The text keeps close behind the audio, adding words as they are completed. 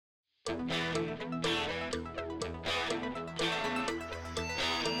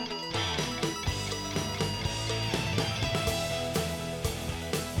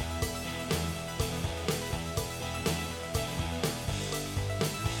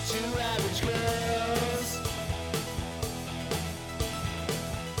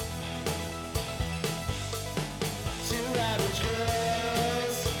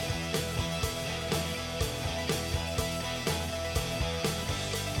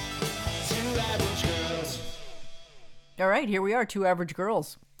All right, here we are, two average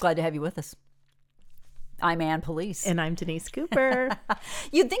girls. Glad to have you with us. I'm Ann Police. And I'm Denise Cooper.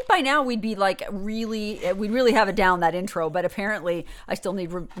 You'd think by now we'd really have it down, that intro, but apparently I still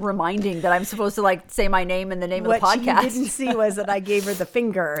need reminding that I'm supposed to say my name and the name of the podcast. What you didn't see was that I gave her the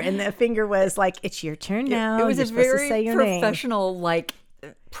finger, and the finger was like, it's your turn now. It was You're a supposed very to say your professional,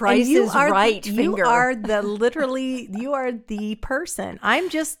 Price is Right finger. You are the person.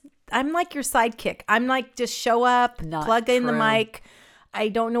 I'm like your sidekick. I'm like, just show up, plug in the mic. I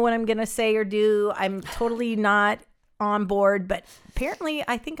don't know what I'm going to say or do. I'm totally not on board, but apparently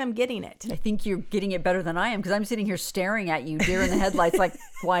I think I'm getting it. I think you're getting it better than I am, because I'm sitting here staring at you, deer in the headlights, like,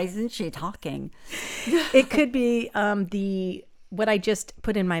 why isn't she talking? It could be what I just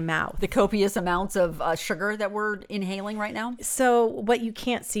put in my mouth. The copious amounts of sugar that we're inhaling right now. So what you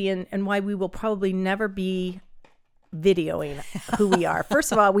can't see and why we will probably never be videoing who we are.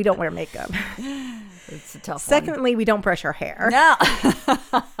 First of all, we don't wear makeup. It's a tough Secondly, we don't brush our hair. No.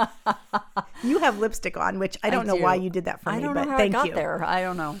 You have lipstick on, which I don't know why you did that for me. I don't know but how thank I got you. there. I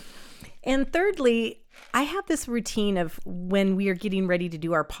don't know. And thirdly, I have this routine of when we are getting ready to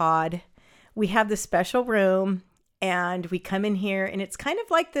do our pod, we have this special room and we come in here and it's kind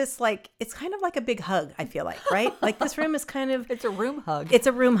of like this, it's kind of like a big hug, I feel like, right? Like this room is kind of... It's a room hug. It's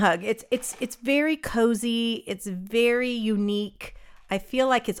a room hug. It's very cozy. It's very unique. I feel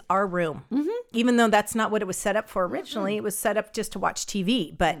like it's our room, even though that's not what it was set up for originally. It was set up just to watch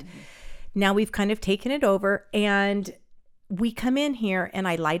TV, but now we've kind of taken it over and we come in here and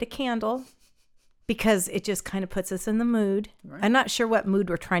I light a candle because it just kind of puts us in the mood. Right. I'm not sure what mood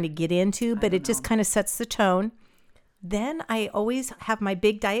we're trying to get into, but it just kind of sets the tone. Then I always have my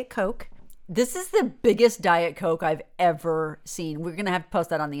big Diet Coke. This is the biggest Diet Coke I've ever seen. We're going to have to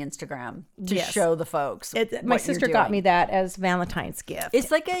post that on the Instagram to show the folks. My sister got me that as Valentine's gift. It's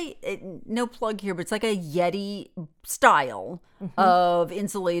like no plug here, but it's like a Yeti style of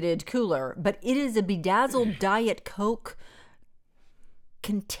insulated cooler. But it is a bedazzled Diet Coke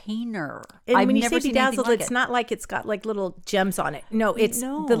container. And when you say bedazzled, it's not like it's got like little gems on it. No, it's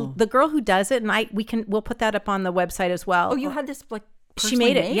the girl who does it, and we'll put that up on the website as well. Oh, you had this she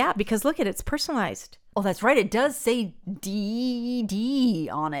made it, yeah, because look at it, it's personalized. Oh, that's right. It does say DD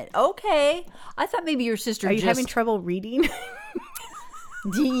on it. Okay, I thought maybe your sister. Are you having trouble reading?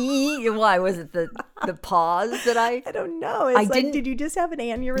 D. Why was it the pause that I? I don't know. It's did you just have an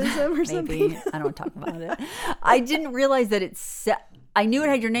aneurysm or something? I don't talk about it. I didn't realize that it said. I knew it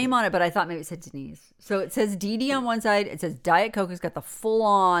had your name on it, but I thought maybe it said Denise. So it says DD on one side. It says Diet Coke. It's got the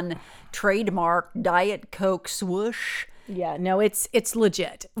full-on trademark Diet Coke swoosh. Yeah, no, it's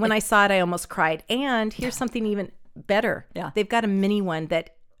legit. When I saw it, I almost cried. And here's something even better. Yeah, they've got a mini one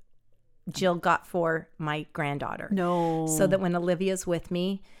that Jill got for my granddaughter. No, so that when Olivia's with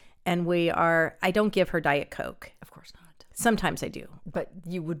me, and I don't give her Diet Coke. Of course not. Sometimes I do. But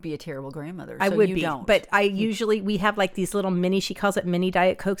you would be a terrible grandmother. I so would you be. Don't. But we have like these little mini, she calls it mini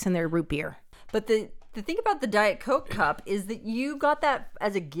Diet Cokes, and they're root beer. But the thing about the Diet Coke cup is that you got that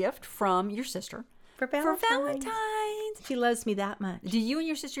as a gift from your sister. For Valentine's. She loves me that much. Do you and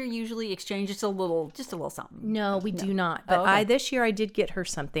your sister usually exchange just a little something? No, we do not. But this year I did get her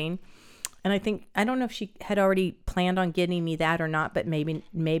something. And I don't know if she had already planned on getting me that or not, but maybe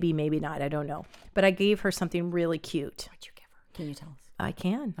not. I don't know. But I gave her something really cute. What'd you give her? Can you tell us? I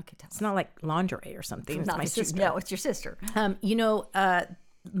can. Okay, tell us. It's not like lingerie or something. It's not my sister. No, it's your sister.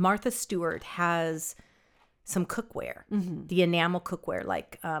 Martha Stewart has some cookware, the enamel cookware,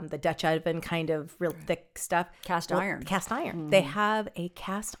 like the Dutch oven kind of real thick stuff. Cast iron. They have a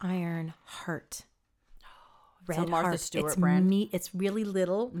cast iron heart. Red Martha heart. Stewart brand. It's really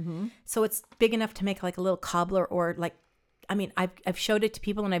little, so it's big enough to make like a little cobbler or like. I mean, I've showed it to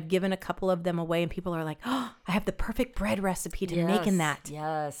people and I've given a couple of them away, and people are like, "Oh, I have the perfect bread recipe to make in that."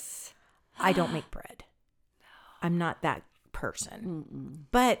 Yes, I don't make bread. I'm not that person,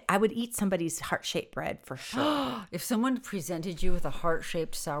 but I would eat somebody's heart-shaped bread for sure. If someone presented you with a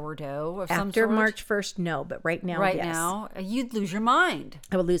heart-shaped sourdough of some After sort, March 1st, no, but right now, now, you'd lose your mind.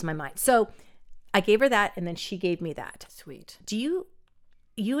 I would lose my mind. So I gave her that, and then she gave me that. Sweet. Do you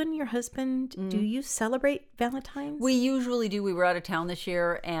you and your husband, do you celebrate Valentine's? We usually do. We were out of town this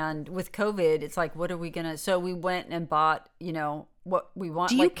year, and with COVID, it's like, what are we gonna? So we went and bought, what we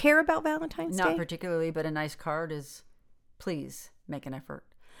want. Do you care about Valentine's Not Day? particularly, but a nice card is, please make an effort.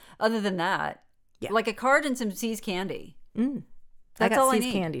 Other than that, like a card and some See's candy. I got all I See's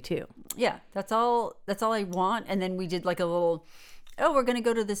need. candy too. Yeah, that's all I want. And then we did like a little, we're going to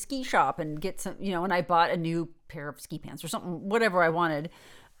go to the ski shop and get some, and I bought a new pair of ski pants or something, whatever I wanted.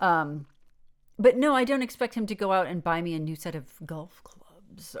 But no, I don't expect him to go out and buy me a new set of golf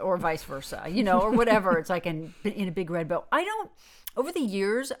clubs or vice versa, or whatever. It's like in a big red bow. Over the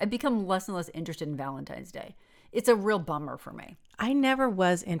years, I've become less and less interested in Valentine's Day. It's a real bummer for me. I never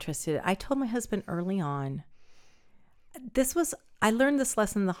was interested. I told my husband early on, I learned this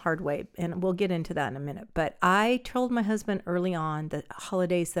lesson the hard way, and we'll get into that in a minute. But I told my husband early on the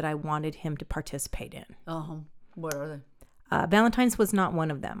holidays that I wanted him to participate in. What are they? Valentine's was not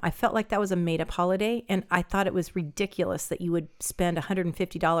one of them. I felt like that was a made-up holiday, and I thought it was ridiculous that you would spend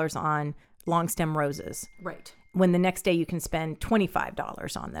 $150 on long stem roses. Right. When the next day you can spend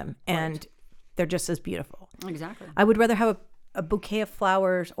 $25 on them, and they're just as beautiful. Exactly. I would rather have a bouquet of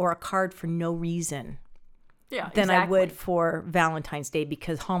flowers or a card for no reason than I would for Valentine's Day,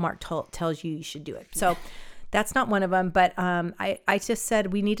 because Hallmark tells you should do it. So that's not one of them. But I just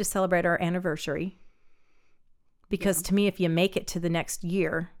said we need to celebrate our anniversary, because to me, if you make it to the next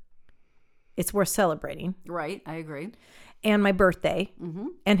year, it's worth celebrating. Right. I agree. And my birthday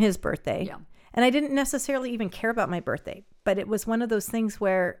and his birthday. Yeah. And I didn't necessarily even care about my birthday, but it was one of those things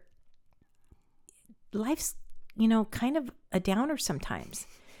where life's, kind of a downer sometimes.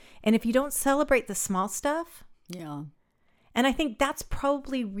 And if you don't celebrate the small stuff. Yeah. And I think that's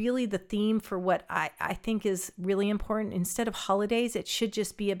probably really the theme for what I think is really important. Instead of holidays, it should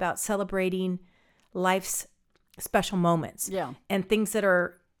just be about celebrating life's special moments. Yeah. And things that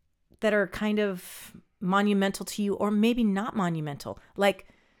are kind of monumental to you, or maybe not monumental. Like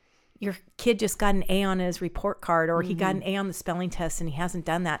your kid just got an A on his report card, or he got an A on the spelling test and he hasn't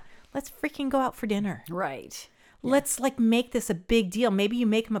done that. Let's freaking go out for dinner. Right. Let's make this a big deal. Maybe you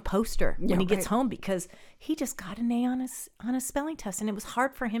make him a poster when he gets home, because he just got an A on his spelling test, and it was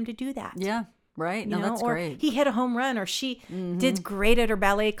hard for him to do that. Yeah. Right. No, that's or great. He hit a home run, or she did great at her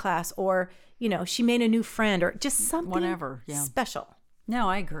ballet class, or she made a new friend, or just something Whatever. Yeah. special. No,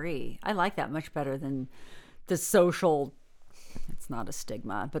 I agree. I like that much better than the social, it's not a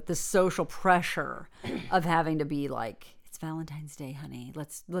stigma, but the social pressure of having to be like, it's Valentine's Day, honey.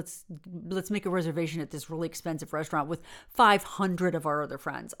 Let's make a reservation at this really expensive restaurant with 500 of our other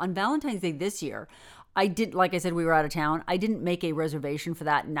friends. On Valentine's Day this year, I did, like I said, we were out of town. I didn't make a reservation for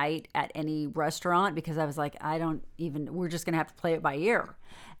that night at any restaurant, because I was like, we're just going to have to play it by ear.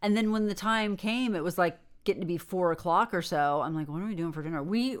 And then when the time came, it was like getting to be 4:00 or so. I'm like, what are we doing for dinner?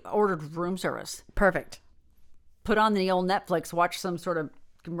 We ordered room service. Perfect. Put on the old Netflix, watch some sort of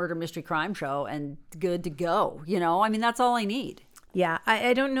murder mystery crime show, and good to go. That's all I need. Yeah,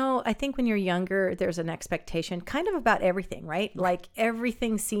 I don't know. I think when you're younger, there's an expectation kind of about everything, right? Like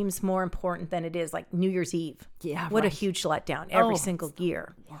everything seems more important than it is. Like New Year's Eve. Yeah, what a right. huge letdown every single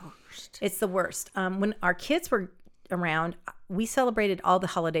year. Worst. It's the worst. When our kids were around, we celebrated all the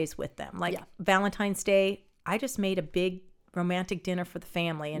holidays with them. Like Valentine's Day, I just made a big romantic dinner for the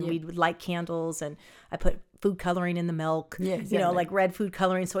family, and we would light candles, and I put food coloring in the milk, like red food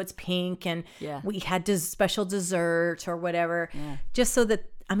coloring, so it's pink, and we had special dessert or whatever, just so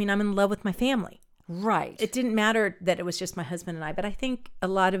that, I'm in love with my family. Right. It didn't matter that it was just my husband and I, but I think a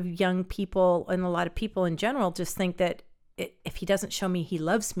lot of young people and a lot of people in general just think that if he doesn't show me he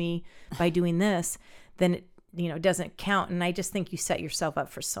loves me by doing this, then it doesn't count. And I just think you set yourself up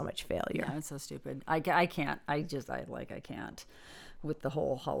for so much failure. Yeah, it's so stupid. I can't. I can't with the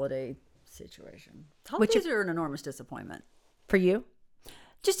whole holiday situation. Holidays are an enormous disappointment. For you?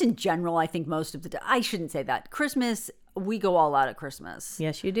 Just in general, I think most of the I shouldn't say that. Christmas, we go all out at Christmas.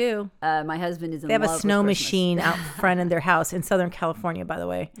 Yes, you do. My husband is in They have love a with snow Christmas. machine out front in their house in Southern California, by the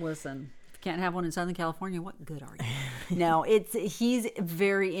way. Listen, if you can't have one in Southern California, what good are you? No, he's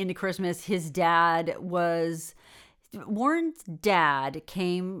very into Christmas. Warren's dad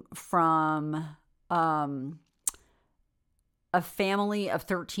came from a family of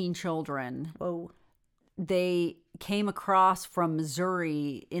 13 children. Whoa. They came across from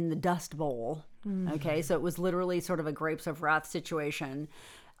Missouri in the Dust Bowl. Okay, so it was literally sort of a Grapes of Wrath situation.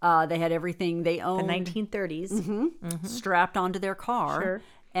 They had everything they owned. The 1930s. Strapped onto their car. Sure.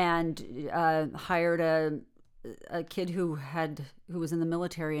 And hired a kid who was in the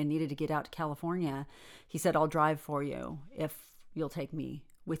military and needed to get out to California. He said, I'll drive for you if you'll take me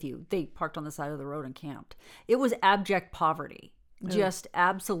with you. They parked on the side of the road and camped. It was abject poverty. just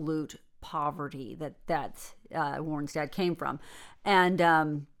absolute poverty that Warren's dad came from.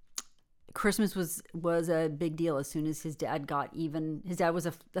 And Christmas was a big deal as soon as his dad got even. His dad was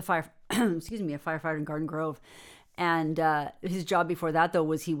a firefighter in Garden Grove. And his job before that, though,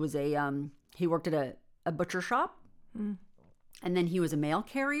 was he worked at a butcher shop. And then he was a mail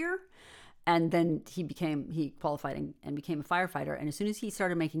carrier. And then he qualified and became a firefighter. And as soon as he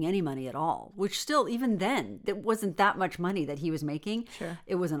started making any money at all, which still, even then, it wasn't that much money that he was making. Sure.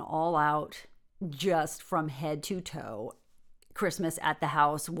 It was an all out, just from head to toe. Christmas at the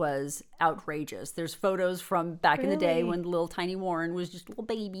house was outrageous. There's photos from back in the day when little tiny Warren was just a little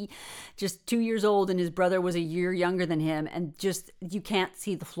baby, just 2 years old, and his brother was a year younger than him. And just, you can't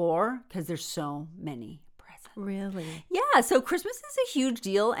see the floor because there's so many. Really? Yeah, so Christmas is a huge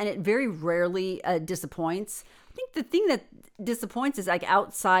deal, and it very rarely disappoints. I think the thing that disappoints is like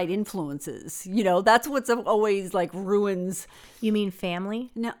outside influences. You know, that's what's always like ruins. You mean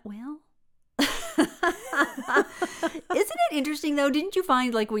family? No, well, isn't it interesting though? Didn't you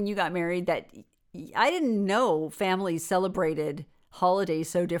find like when you got married that I didn't know families celebrated holidays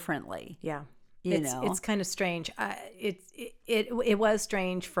so differently? Yeah, know, it's kind of strange. It was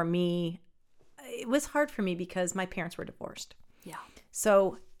strange for me. It was hard for me because my parents were divorced. Yeah.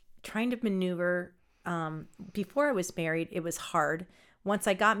 So trying to maneuver, before I was married, it was hard. Once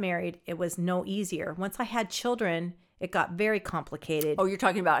I got married, it was no easier. Once I had children, it got very complicated. Oh, you're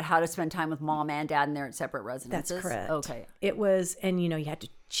talking about how to spend time with mom and dad and they're at separate residences? That's correct. Okay. It was, and you had to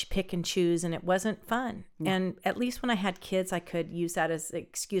pick and choose, and it wasn't fun. Yeah. And at least when I had kids, I could use that as an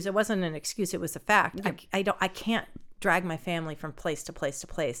excuse. It wasn't an excuse, it was a fact. Yeah. I can't drag my family from place to place to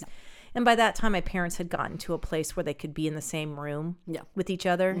place. No. And by that time, my parents had gotten to a place where they could be in the same room with each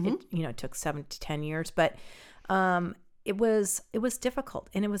other. Mm-hmm. It took 7 to 10 years, but it was difficult,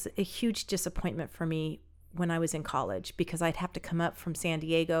 and it was a huge disappointment for me when I was in college because I'd have to come up from San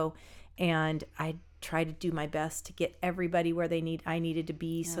Diego, and I'd try to do my best to get everybody where I needed to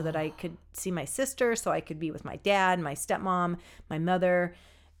be so that I could see my sister, so I could be with my dad, my stepmom, my mother.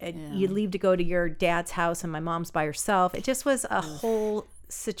 You leave to go to your dad's house, and my mom's by herself. It just was a whole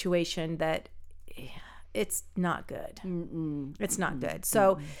situation that it's not good. It's not good.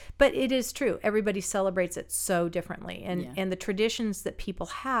 So, but it is true. Everybody celebrates it so differently. And the traditions that people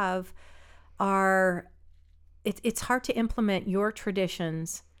have are, it's hard to implement your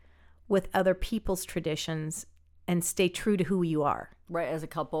traditions with other people's traditions and stay true to who you are. Right. As a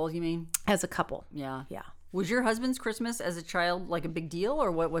couple, you mean? As a couple. Yeah. Yeah. Was your husband's Christmas as a child like a big deal, or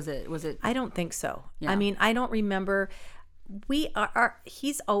what was it? Was it? I don't think so. Yeah. I mean, I don't remember.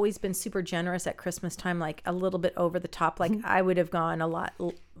 He's always been super generous at Christmas time, like a little bit over the top. Like I would have gone a lot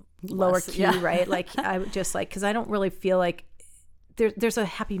lower key, right? Like I would just because I don't really feel like there's a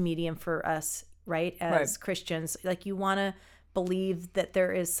happy medium for us, right? As Christians, like you want to believe that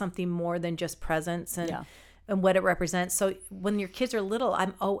there is something more than just presents and what it represents. So when your kids are little,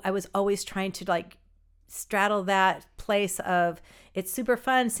 I was always trying to like straddle that place of it's super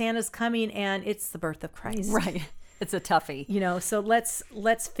fun, Santa's coming, and it's the birth of Christ, right? It's a toughie, so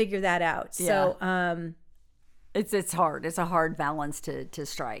let's figure that out. Yeah. So it's hard. It's a hard balance to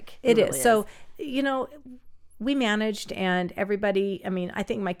strike. It really is. So we managed, and everybody, I mean, I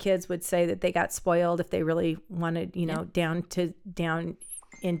think my kids would say that they got spoiled if they really wanted, down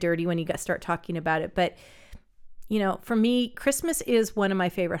and dirty when you start talking about it. But for me, Christmas is one of my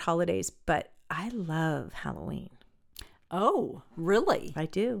favorite holidays, but I love Halloween. Oh, really? I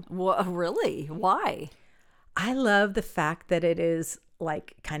do. Well, really? Why? I love the fact that it is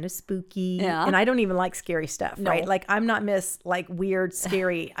like kind of spooky, and I don't even like scary stuff, right? Like I'm not weird,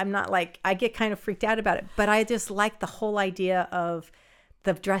 scary. I'm not I get kind of freaked out about it, but I just like the whole idea of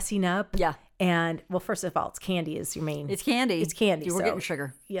the dressing up. Yeah. And well, first of all, it's candy is your main. It's candy. It's candy. We're getting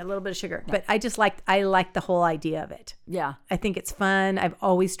sugar. Yeah, a little bit of sugar. Yeah. But I like the whole idea of it. Yeah. I think it's fun. I've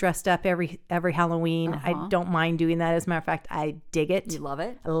always dressed up every Halloween. I don't mind doing that. As a matter of fact, I dig it. You love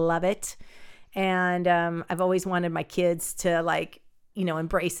it? I love it. And I've always wanted my kids to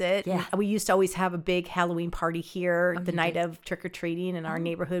embrace it. Yeah. We used to always have a big Halloween party here the night of trick-or-treating, and our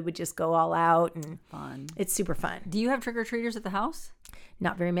neighborhood would just go all out, and fun. It's super fun. Do you have trick-or-treaters at the house?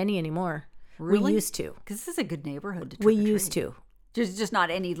 Not very many anymore. Really? We used to. Because this is a good neighborhood to trick-or-treat. We used to. There's just not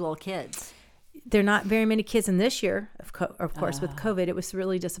any little kids. There are not very many kids. And this year, of course, with COVID, it was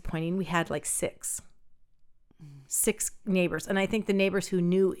really disappointing. We had six neighbors. And I think the neighbors who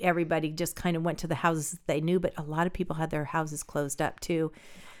knew everybody just kind of went to the houses that they knew, but a lot of people had their houses closed up too.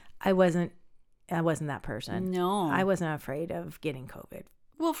 I wasn't that person. No. I wasn't afraid of getting COVID.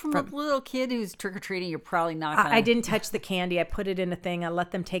 Well, from a little kid who's trick-or-treating, you're probably not going to... I didn't touch the candy. I put it in a thing. I let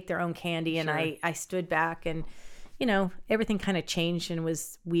them take their own candy, and I stood back, and, everything kind of changed and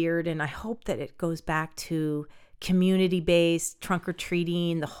was weird. And I hope that it goes back to community-based trunk or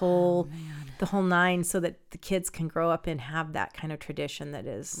treating, the whole nine, so that the kids can grow up and have that kind of tradition that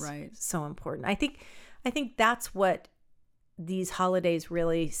is so important. I think that's what these holidays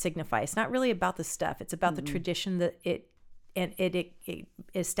really signify. It's not really about the stuff. It's about the tradition that it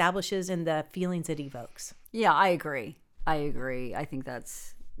establishes and the feelings it evokes. Yeah, I agree. I think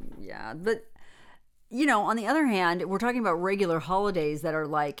that's, But, on the other hand, we're talking about regular holidays that are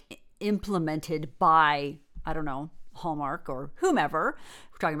like implemented by, I don't know, Hallmark or whomever.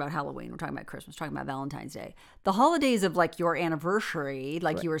 We're talking about Halloween. We're talking about Christmas. We're talking about Valentine's Day. The holidays of like your anniversary,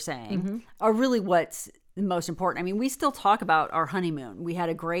 like you were saying, are really what's most important. I mean, we still talk about our honeymoon. We had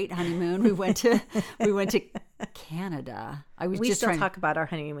a great honeymoon. We went to Canada. We still talk about our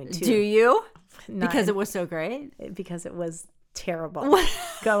honeymoon too. Do you? Because it was so great? Because it was terrible.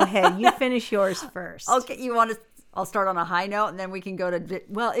 Go ahead. You finish yours first. Okay. You want to? I'll start on a high note, and then we can go to.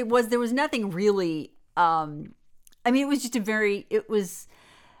 Well, there was nothing really. It was just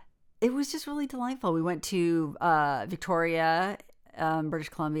it was just really delightful. We went to Victoria, British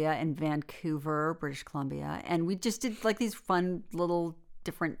Columbia, and Vancouver, British Columbia, and we just did like these fun little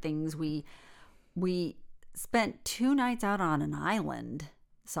different things. We spent 2 nights out on an island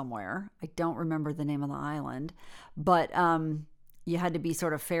somewhere. I don't remember the name of the island, but you had to be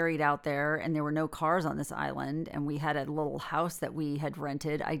sort of ferried out there, and there were no cars on this island, and we had a little house that we had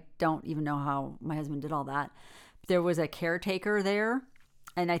rented. I don't even know how my husband did all that. There was a caretaker there,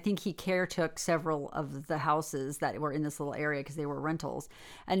 and I think he caretook several of the houses that were in this little area because they were rentals.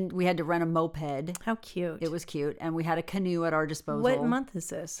 And we had to rent a moped. How cute. It was cute. And we had a canoe at our disposal. What month is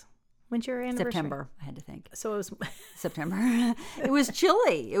this? When's your anniversary? September, I had to think. So it was September. It was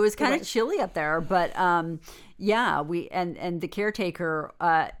chilly. It was kind of chilly up there, but we and the caretaker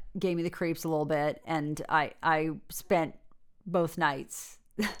gave me the creeps a little bit, and I spent both nights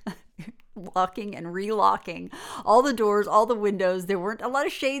locking and relocking all the doors, all the windows. There weren't a lot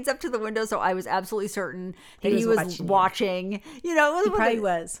of shades up to the window, so I was absolutely certain that he was watching. He probably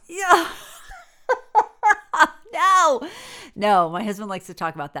was. Yeah. No, my husband likes to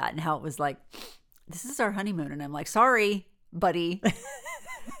talk about that and how it was like, this is our honeymoon. And I'm like, sorry, buddy.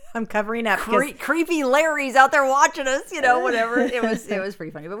 I'm covering up. Creepy Larry's out there watching us, whatever. It was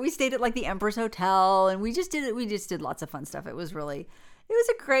pretty funny. But we stayed at like the Empress Hotel, and we just did lots of fun stuff. It was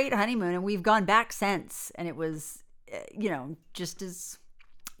a great honeymoon, and we've gone back since, and it was, just as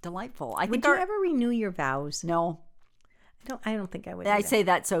delightful. Would you ever renew your vows? No. I don't think I would. I say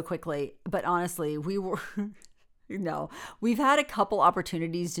that so quickly, but honestly, we've had a couple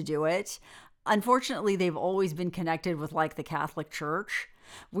opportunities to do it. Unfortunately, they've always been connected with like the Catholic Church.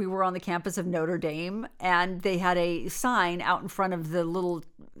 We were on the campus of Notre Dame, and they had a sign out in front of the little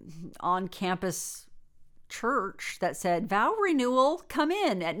on-campus church that said, vow renewal, come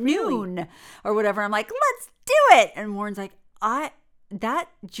in at noon or whatever. I'm like, let's do it. And Warren's like, that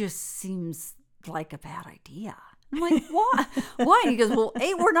just seems like a bad idea. I'm like, why? Why? He goes, well,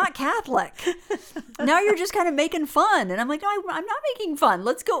 A, we're not Catholic. Now you're just kind of making fun. And I'm like, no, I'm not making fun.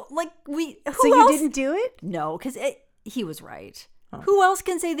 Let's go. Like, you didn't do it? No, because he was right. Oh. Who else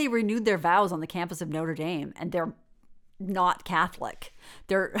can say they renewed their vows on the campus of Notre Dame and they're not Catholic?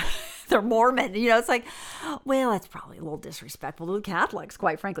 They're Mormon. It's like, well, that's probably a little disrespectful to the Catholics,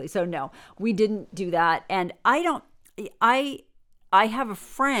 quite frankly. So no, we didn't do that. And I have a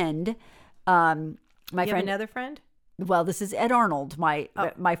friend, you have another friend? Well, this is Ed Arnold, my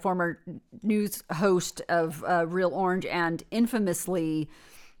former news host of Real Orange and infamously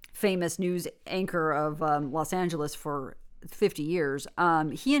famous news anchor of Los Angeles for 50 years.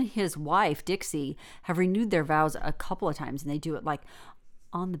 He and his wife, Dixie, have renewed their vows a couple of times, and they do it like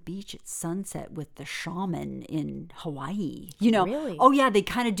on the beach at sunset with the shaman in Hawaii. Really? Oh yeah, they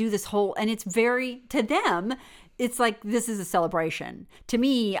kind of do this whole, and it's very, to them, it's like this is a celebration. To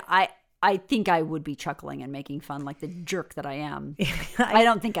me, I think I would be chuckling and making fun like the jerk that I am. I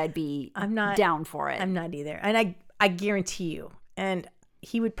don't think I'm not down for it. I'm not either. And I guarantee you, and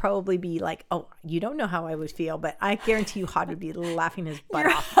he would probably be like, oh, you don't know how I would feel, but I guarantee you Hod would be laughing his butt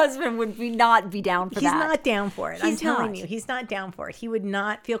Your off. husband would not be down for that. He's not down for it. I'm telling you, he's not down for it. He would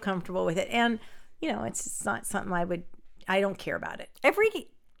not feel comfortable with it. And, it's not something I don't care about it.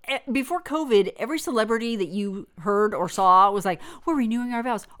 Before COVID, every celebrity that you heard or saw was like, we're renewing our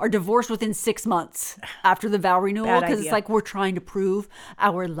vows, are divorced within 6 months after the vow renewal, because it's like we're trying to prove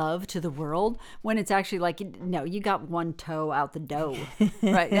our love to the world, when it's actually like, no, you got one toe out the dough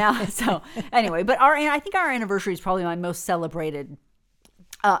right now. So anyway, but I think our anniversary is probably my most celebrated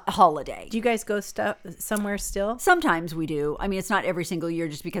holiday. Do you guys go somewhere still? Sometimes we do. I mean, it's not every single year,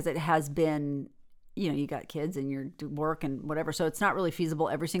 just because it has been, you got kids and your work and whatever. So it's not really feasible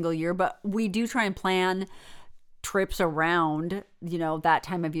every single year, but we do try and plan trips around, that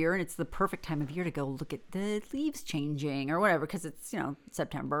time of year. And it's the perfect time of year to go look at the leaves changing or whatever, because it's,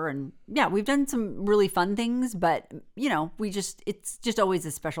 September. And yeah, we've done some really fun things, but it's just always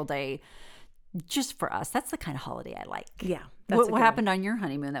a special day just for us. That's the kind of holiday I like. Yeah. What happened on your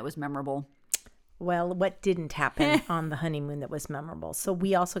honeymoon that was memorable? Well, what didn't happen on the honeymoon that was memorable? So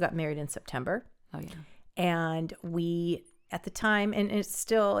we also got married in September. Oh, yeah. And we, at the time, and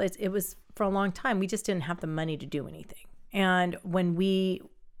it was for a long time, we just didn't have the money to do anything. And when we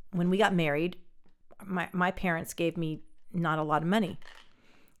got married, my parents gave me not a lot of money.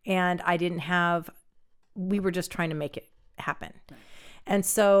 And we were just trying to make it happen. Right. And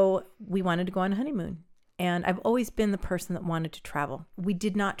so we wanted to go on a honeymoon. And I've always been the person that wanted to travel. We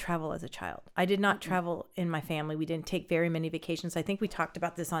did not travel as a child. I did not travel in my family. We didn't take very many vacations. I think we talked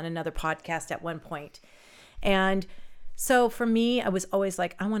about this on another podcast at one point. And so for me, I was always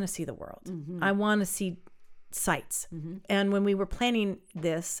like, I want to see the world. Mm-hmm. I want to see sights. Mm-hmm. And when we were planning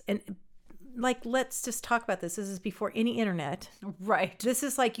this, and let's just talk about this. This is before any internet. Right. This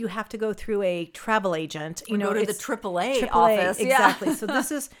is like you have to go through a travel agent. Go to the AAA office. Exactly. Yeah. So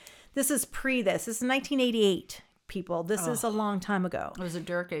this is pre this. This is 1988, people. This is a long time ago. It was the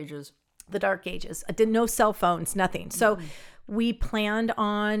dark ages. The dark ages. I did no cell phones, nothing. So we planned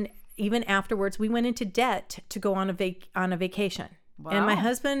on, even afterwards, we went into debt to go on a vacation. Wow. And my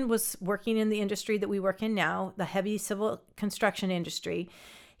husband was working in the industry that we work in now, the heavy civil construction industry.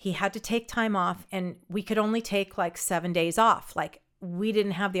 He had to take time off, and we could only take 7 days off. We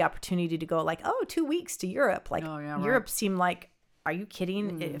didn't have the opportunity to go 2 weeks to Europe. Europe seemed like, are you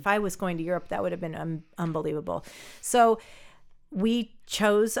kidding? If I was going to Europe, that would have been unbelievable. So we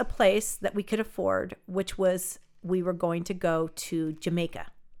chose a place that we could afford, which was we were going to go to Jamaica.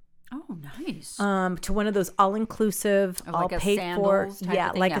 Oh, nice. To one of those all-inclusive, all paid for.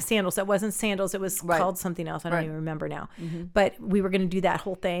 Yeah, a sandals. That wasn't sandals. It was called something else. I don't even remember now. Mm-hmm. But we were going to do that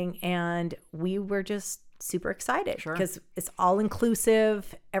whole thing, and we were just super excited because it's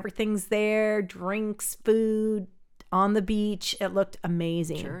all-inclusive. Everything's there, drinks, food, on the beach. It looked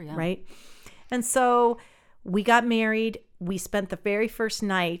amazing, right? And so we got married. We spent the very first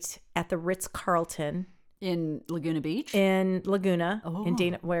night at the Ritz-Carlton. In Laguna Beach? In Laguna. Oh. In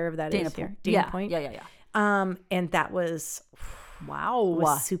Dana, wherever that is here. Dana Point. Yeah. And that was... Wow.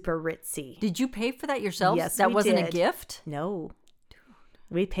 Was super ritzy. Did you pay for that yourself? Yes, that we wasn't did. A gift? No.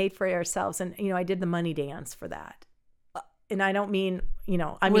 We paid for it ourselves. And, I did the money dance for that. And I don't mean,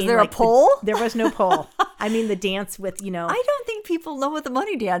 was there a pole? There was no pole. I mean the dance with, I don't think people know what the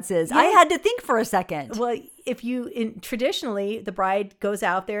money dance is. Yeah. I had to think for a second. Well, traditionally, the bride goes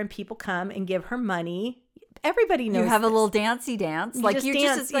out there and people come and give her money. Everybody knows. You have a little dancey dance. You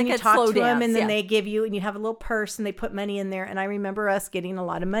just like a talk slow to dance. them, and then they give you, and you have a little purse, and they put money in there. And I remember us getting a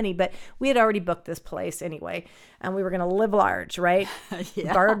lot of money, but we had already booked this place anyway, and we were going to live large, right?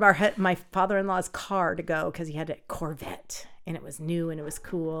 Borrowed my father-in-law's car to go because he had a Corvette, and it was new and it was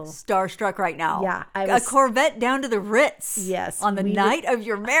cool. Starstruck right now. Yeah, a Corvette down to the Ritz. Yes, on the night of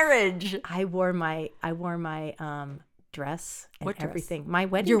your marriage. I wore my dress and everything. My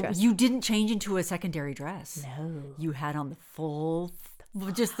wedding dress. You didn't change into a secondary dress. No. You had on the full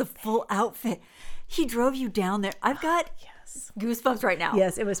outfit. He drove you down there. I've got goosebumps right now.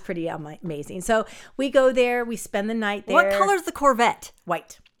 Yes, it was pretty amazing. So we go there. We spend the night there. What color's the Corvette?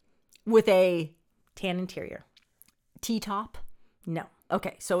 White. With a tan interior. T-top? No.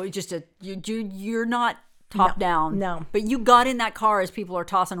 Okay, so it's just you're not top down. No. But you got in that car as people are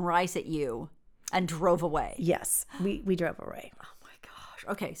tossing rice at you. And drove away. Yes, we drove away. Oh my gosh.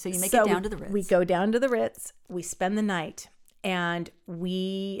 Okay, so you make it down to the Ritz. We go down to the Ritz. We spend the night, and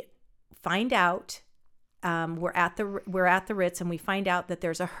we find out we're at the Ritz, and we find out that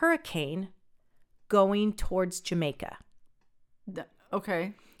there's a hurricane going towards Jamaica.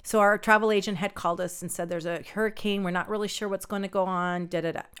 Okay. So our travel agent had called us and said there's a hurricane. We're not really sure what's going to go on.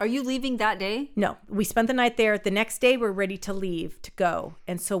 Are you leaving that day? No, we spent the night there. The next day we're ready to leave to go,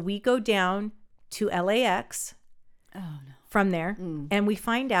 and so we go down to LAX from there, and we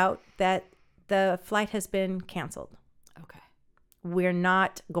find out that the flight has been canceled. Okay. We're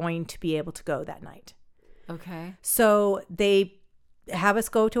not going to be able to go that night. Okay. So they have us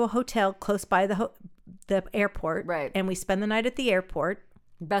go to a hotel close by the airport. Right. And we spend the night at the airport.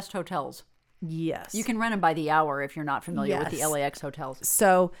 Best hotels. Yes. You can rent them by the hour if you're not familiar with the LAX hotels.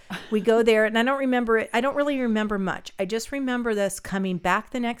 So we go there, and I don't remember it. I don't really remember much. I just remember this coming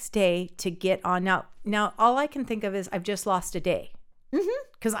back the next day to get on. Now all I can think of is I've just lost a day.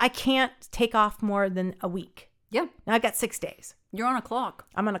 Because I can't take off more than a week. Yeah. Now I got 6 days. You're on a clock.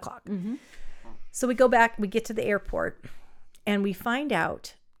 I'm on a clock. So we go back, we get to the airport, and we find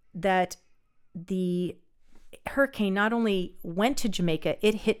out that the hurricane not only went to Jamaica,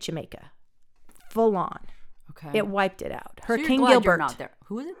 it hit Jamaica full on. Okay. It wiped it out. So you're Hurricane glad Gilbert. you're not there.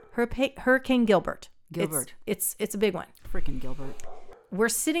 Who is it? Hurricane Gilbert. Gilbert. It's a big one. Freaking Gilbert. We're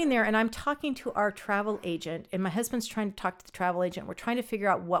sitting there and I'm talking to our travel agent, and my husband's trying to talk to the travel agent. We're trying to figure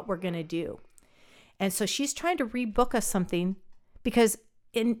out what we're going to do. And so she's trying to rebook us something, because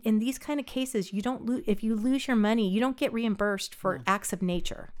in these kind of cases, you don't lose, if you lose your money, you don't get reimbursed for acts of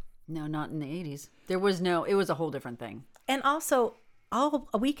nature. No, not in the 80s. It was a whole different thing. And also, all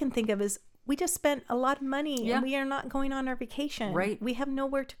we can think of is we just spent a lot of money Yeah. and we are not going on our vacation. Right. We have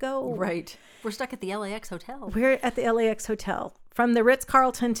nowhere to go. Right. We're stuck at the LAX hotel. We're at the LAX hotel. From the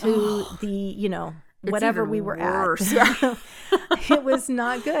Ritz-Carlton to the, whatever even we were worse. at. It was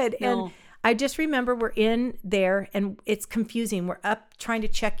not good. No. And I just remember we're in there and it's confusing. We're up trying to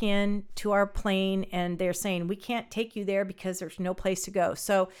check in to our plane and they're saying, we can't take you there because there's no place to go.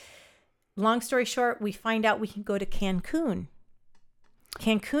 So long story short, we find out we can go to Cancun.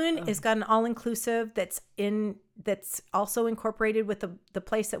 Cancun has got an all-inclusive that's also incorporated with the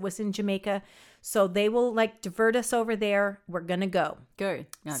place that was in Jamaica. So they will divert us over there. We're going to go. Good.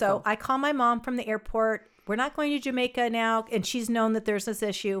 Yeah, So cool. I call my mom from the airport. We're not going to Jamaica now. And she's known that there's this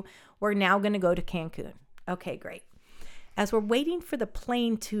issue. We're now going to go to Cancun. Okay, great. As we're waiting for the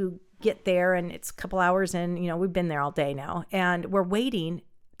plane to get there, and it's a couple hours in, we've been there all day now, and we're waiting,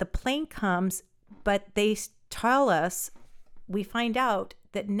 the plane comes, but they tell us, we find out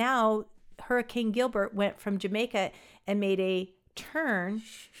that now Hurricane Gilbert went from Jamaica and made a turn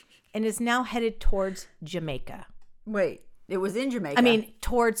and is now headed towards Jamaica. Wait, it was in Jamaica. I mean,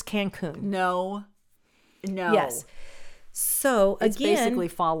 towards Cancun. no. Yes. So It's again, basically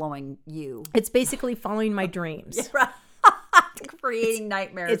following you. it's basically following my dreams. Creating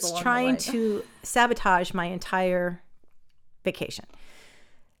nightmares. It's along the trying way. to sabotage my entire vacation.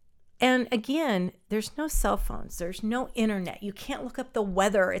 And again, there's no cell phones. There's no internet. You can't look up the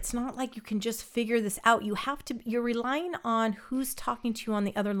weather. It's not like you can just figure this out. You're relying on who's talking to you on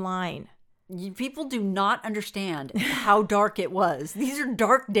the other line. People do not understand how dark it was. These are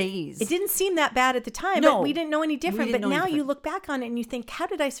dark days. It didn't seem that bad at the time, No. but we didn't know any different. didn't But know any now you different. look back on it and you think, how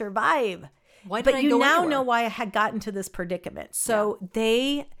did I survive? Why did But I you go now anywhere? know why I had gotten to this predicament. So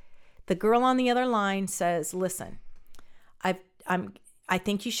the girl on the other line says, listen, I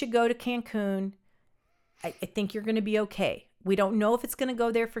think you should go to Cancun. I think you're going to be okay. We don't know if it's going to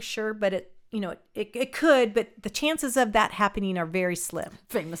go there for sure, but it could, but the chances of that happening are very slim.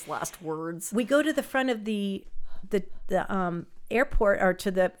 Famous last words. We go to the front of the airport, or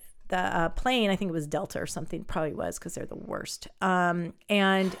to the plane. I think it was Delta or something. Probably was, because they're the worst. And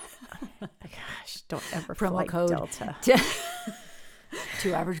gosh, don't ever Promo fly code. Delta.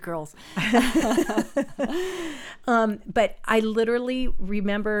 2 average girls. But I literally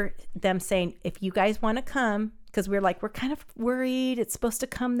remember them saying, if you guys want to come, because we're kind of worried it's supposed to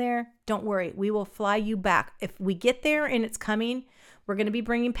come there. Don't worry. We will fly you back. If we get there and it's coming, we're going to be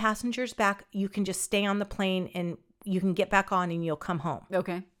bringing passengers back. You can just stay on the plane and you can get back on and you'll come home.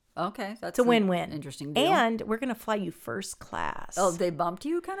 Okay. That's It's a win-win. Interesting deal. And we're going to fly you first class. Oh, they bumped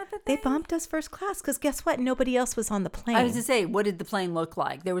you kind of a thing? They bumped us first class because guess what? Nobody else was on the plane. I was to say, what did the plane look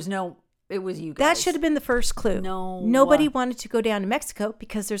like? There was no, it was you guys. That should have been the first clue. No. Nobody wanted to go down to Mexico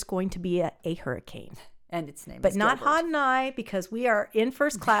because there's going to be a hurricane. And its name But is not Gilbert. Hod and I, because we are in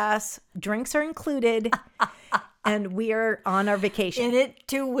first class. Drinks are included. And we are on our vacation. In it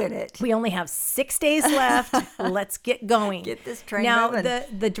to win it. We only have 6 days left. Let's get going. Get this train now,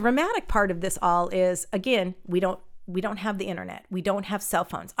 moving. the dramatic part of this all is, again, we don't have the internet. We don't have cell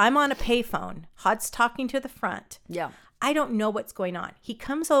phones. I'm on a payphone. Hod's talking to the front. Yeah. I don't know what's going on. He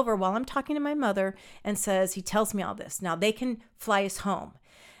comes over while I'm talking to my mother and he tells me all this. Now they can fly us home.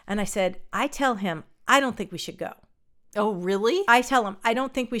 And I tell him, I don't think we should go. Oh, really? I tell him, I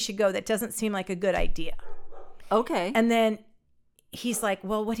don't think we should go. That doesn't seem like a good idea. Okay. And then he's like,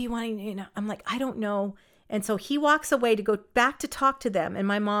 well, what do you want? I'm like, I don't know. And so he walks away to go back to talk to them. And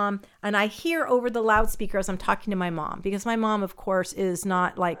my mom, and I hear over the loudspeaker as I'm talking to my mom, because my mom, of course, is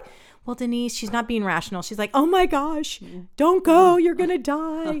not like, well, Denise, she's not being rational. She's like, oh my gosh, don't go. You're going to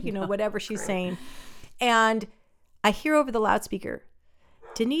die. Whatever she's saying. And I hear over the loudspeaker,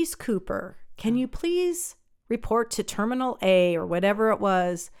 Denise Cooper, can you please report to Terminal A or whatever it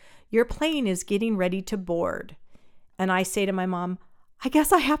was? Your plane is getting ready to board. And I say to my mom, I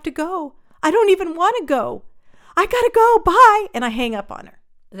guess I have to go. I don't even want to go. I got to go. Bye. And I hang up on her.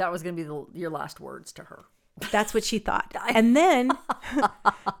 That was going to be your last words to her. That's what she thought. And then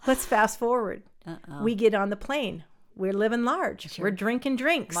let's fast forward. We get on the plane. We're living large. We're drinking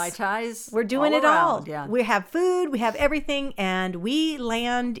drinks. Mai Tais. We're doing all it all. around, yeah. We have food. We have everything. And we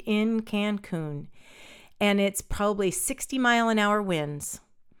land in Cancun. And it's probably 60-mile-an-hour winds.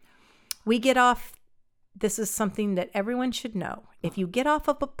 We get off. This is something that everyone should know. If you get off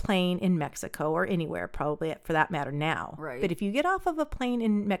of a plane in Mexico or anywhere, probably for that matter now. Right. But if you get off of a plane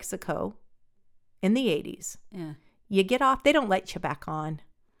in Mexico in the 80s, Yeah. you get off, they don't let you back on.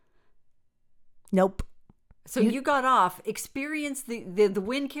 Nope. So you got off, experienced the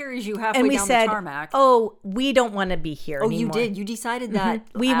wind carries you halfway And we down said, the tarmac. oh, we don't want to be here anymore. You did. You decided that.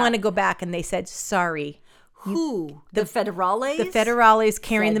 We want to go back. And they said, sorry. Who? The Federales? The Federales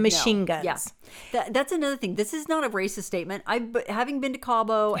carrying said the no. machine guns. Yeah. That's another thing. This is not a racist statement. Having been to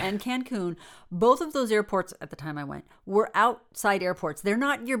Cabo and Cancun, both of those airports at the time I went were outside airports. They're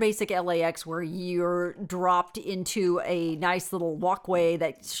not your basic LAX where you're dropped into a nice little walkway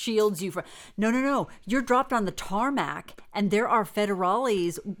that shields you from. No. You're dropped on the tarmac, and there are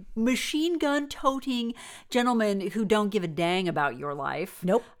Federales, machine gun toting gentlemen who don't give a dang about your life.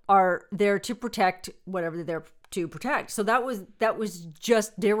 Nope. Are there to protect whatever they're there to protect. So that was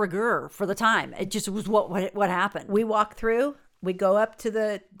just de rigueur for the time. It just was what happened. We walk through, we go up to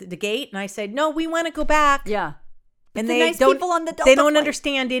the gate, and I said, no, we want to go back. Yeah. And the they nice don't, people on the Delta they don't flight.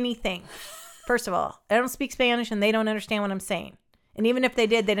 understand anything. First of all, I don't speak Spanish, and they don't understand what I'm saying. And even if they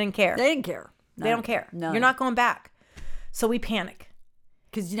did, they didn't care. They didn't care. They don't care. No. You're not going back. So we panic.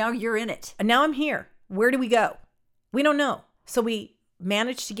 Because now you're in it. And now I'm here. Where do we go? We don't know. So we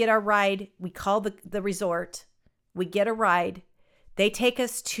manage to get our ride. We call the resort. We get a ride. They take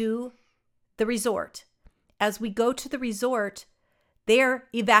us to the resort. As we go to the resort, they're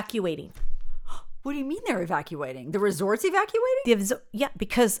evacuating. What do you mean they're evacuating? The resort's evacuating? Yeah,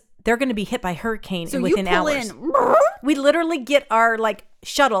 because they're going to be hit by hurricane So within you pull hours. in. We literally get our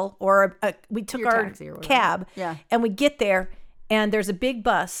shuttle or we took Your our taxi or whatever. cab, Yeah. and we get there, and there's a big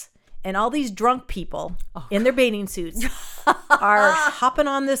bus, and all these drunk people in their bathing suits are hopping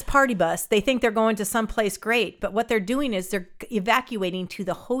on this party bus. They think they're going to someplace great, but what they're doing is they're evacuating to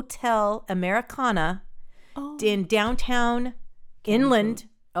the Hotel Americana in downtown inland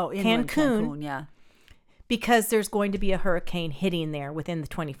Inland Cancun. Yeah. because there's going to be a hurricane hitting there within the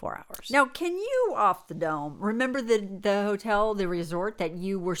 24 hours. Now, can you, off the dome, remember the hotel, the resort that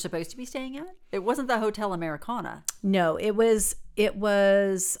you were supposed to be staying at? It wasn't the Hotel Americana. No, it was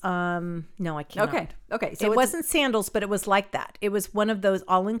no, I can't. Okay. So it it's- wasn't Sandals, but it was like that. It was one of those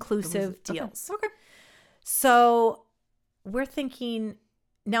all-inclusive deals. Okay. So we're thinking,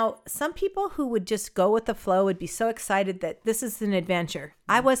 now some people who would just go with the flow would be so excited that this is an adventure.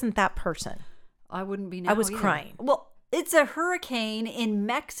 I wasn't that person. I wouldn't be now I was either. crying. Well, it's a hurricane in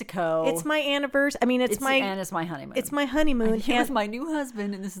Mexico. It's my anniversary. I mean, it's my honeymoon. it's my honeymoon. And here's my new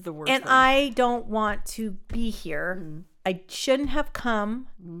husband, and this is the worst And thing. I don't want to be here. I shouldn't have come.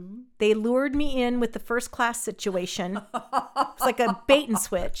 They lured me in with the first class situation. It's like a bait and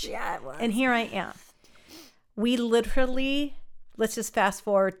switch. Yeah, it was. And here I am. We literally, let's just fast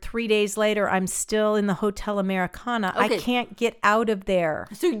forward 3 days later, I'm still in the Hotel Americana. Okay. I can't get out of there.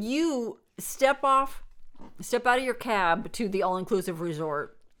 So you step out of your cab to the all-inclusive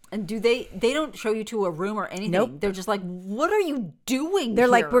resort. And they don't show you to a room or anything. Nope. They're just like, what are you doing They're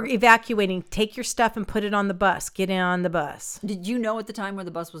like, here? we're evacuating. Take your stuff and put it on the bus. Get in on the bus. Did you know at the time where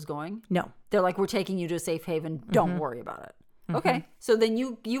the bus was going? No. They're like, we're taking you to a safe haven. Don't worry about it. Okay. So then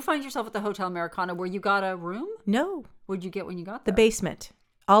you find yourself at the Hotel Americana where you got a room? No. What'd you get when you got The there? basement.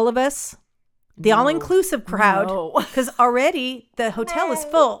 All of us, the all-inclusive crowd, No. because already the hotel is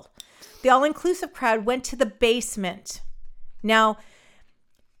full. The all-inclusive crowd went to the basement. Now,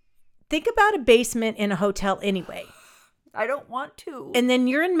 think about a basement in a hotel anyway. I don't want to. And then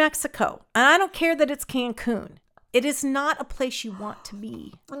you're in Mexico. And I don't care that it's Cancun. It is not a place you want to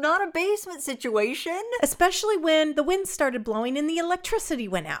be. Not a basement situation. Especially when the wind started blowing and the electricity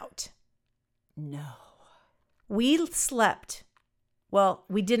went out. No. We slept. Well,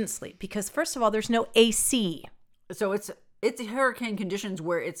 we didn't sleep because, first of all, there's no AC. So it's hurricane conditions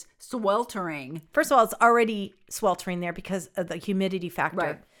where it's sweltering. First of all, it's already sweltering there because of the humidity factor.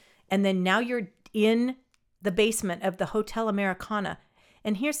 Right. And then now you're in the basement of the Hotel Americana.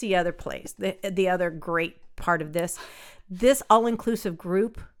 And here's the other place, the other great part of this. This all-inclusive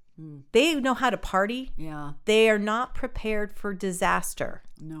group, they know how to party. Yeah. They are not prepared for disaster.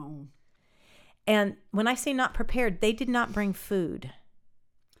 No. And when I say not prepared, they did not bring food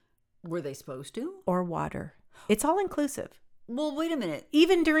Were they supposed to? or water. It's all-inclusive. Well, wait a minute.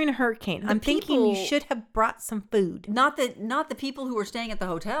 Even during a hurricane, I'm thinking you people- should have brought some food. Not the people who were staying at the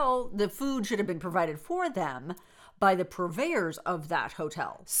hotel. The food should have been provided for them. by the purveyors of that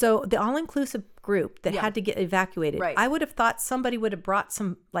hotel. So the all-inclusive group that had to get evacuated, Right. I would have thought somebody would have brought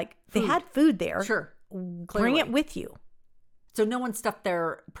some, like, they had food there. Sure. Bring Clearly. it with you. So no one stuffed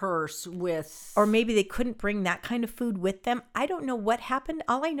their purse with... Or maybe they couldn't bring that kind of food with them. I don't know what happened.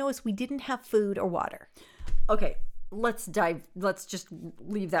 All I know is we didn't have food or water. Okay, let's just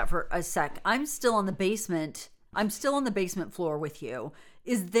leave that for a sec. I'm still on the basement floor with you.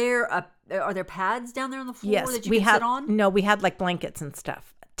 Are there pads down there on the floor Yes, that you we can had. sit on? No, we had like blankets and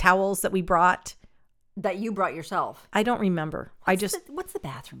stuff, towels that we brought. That you brought yourself? I don't remember. What's the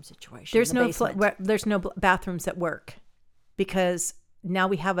bathroom situation? There's in the no basement? there's no bathrooms at work because now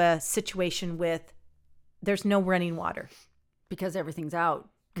we have a situation with there's no running water. Because everything's out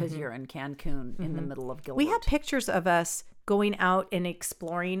because you're in Cancun in the middle of Gilbert. We have pictures of us going out and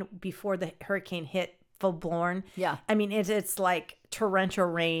exploring before the hurricane hit full blown. Yeah. I mean, it's like torrential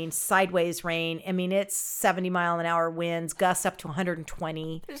rain, sideways rain. I mean, it's 70-mile-an-hour winds, gusts up to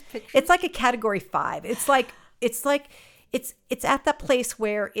 120. There's pictures. It's like a category 5. It's at that place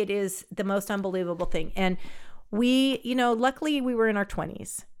where it is the most unbelievable thing. And we, luckily we were in our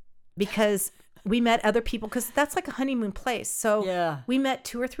 20s because we met other people because that's like a honeymoon place. So Yeah. we met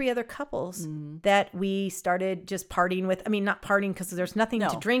 2 or 3 other couples that we started just partying with. I mean, not partying because there's nothing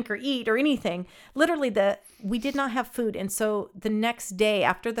to drink or eat or anything. Literally, we did not have food. And so the next day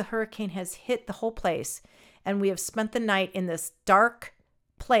after the hurricane has hit the whole place and we have spent the night in this dark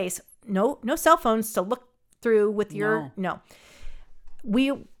place, no cell phones to look through with your, no.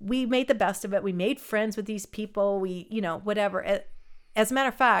 We made the best of it. We made friends with these people. We, whatever. As a matter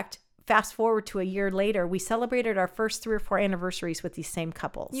of fact, fast forward to a year later, we celebrated our first 3 or 4 anniversaries with these same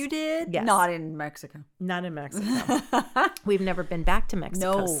couples. You did? Yes. Not in Mexico. Not in Mexico. We've never been back to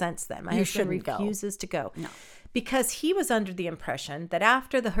Mexico since then. My You husband shouldn't go. refuses to go. No. Because he was under the impression that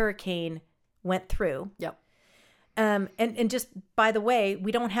after the hurricane went through, Yep. and just by the way,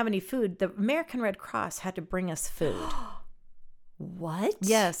 we don't have any food. The American Red Cross had to bring us food. What?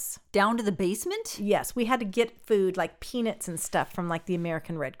 Yes. Down to the basement? Yes. We had to get food like peanuts and stuff from like the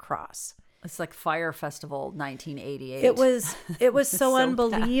American Red Cross. It's like Fire Festival 1988. It was so so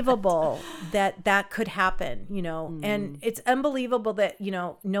unbelievable that could happen, and it's unbelievable that,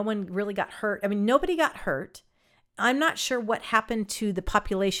 no one really got hurt. I mean, nobody got hurt. I'm not sure what happened to the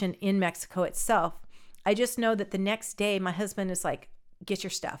population in Mexico itself. I just know that the next day my husband is like, get your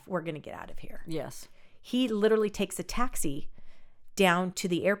stuff. We're going to get out of here. Yes. He literally takes a taxi down to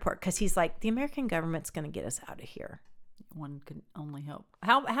the airport because he's like, the American government's going to get us out of here. One can only hope.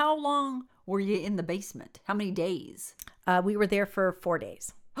 How long were you in the basement? How many days? We were there for 4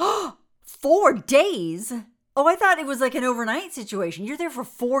 days. 4 days? Oh, I thought it was like an overnight situation. You're there for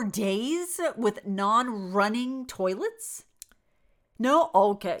 4 days with non-running toilets? No?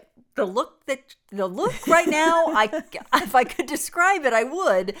 Okay. The look right now, if I could describe it, I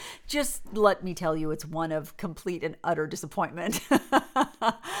would. Just let me tell you, it's one of complete and utter disappointment.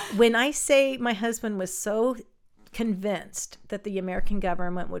 When I say my husband was so convinced that the American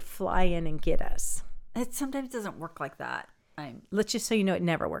government would fly in and get us. It sometimes doesn't work like that. Let's just so you know, it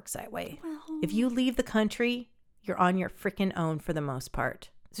never works that way. If you leave the country, you're on your freaking own for the most part.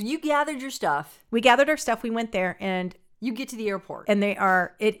 So you gathered your stuff. We gathered our stuff. We went there and you get to the airport. And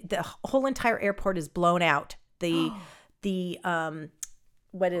the whole entire airport is blown out. The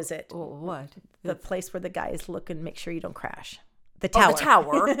what is it? Oh, what? The place where the guys look and make sure you don't crash. The tower. Oh, the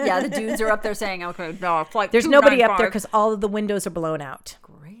tower. Yeah, the dudes are up there saying, okay, no, flight There's nobody up there because all of the windows are blown out.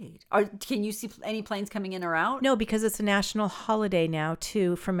 Great. Can you see any planes coming in or out? No, because it's a national holiday now,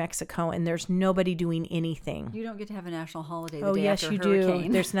 too, for Mexico, and there's nobody doing anything. You don't get to have a national holiday the Oh, day yes, after you a hurricane.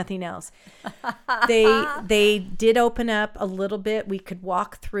 do. There's nothing else. They did open up a little bit. We could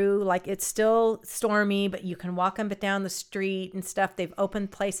walk through. Like, it's still stormy, but you can walk up and down the street and stuff. They've opened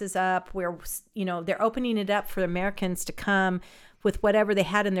places up where, they're opening it up for Americans to come with whatever they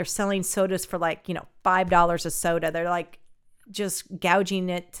had, and they're selling sodas for like, $5 a soda. They're like just gouging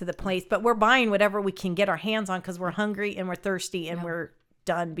it to the place, but we're buying whatever we can get our hands on because we're hungry and we're thirsty and we're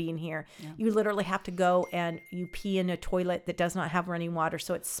done being here. Yeah. You literally have to go and you pee in a toilet that does not have running water,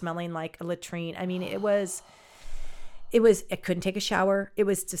 so it's smelling like a latrine. I mean, I couldn't take a shower. It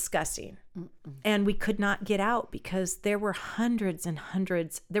was disgusting. And we could not get out because there were hundreds and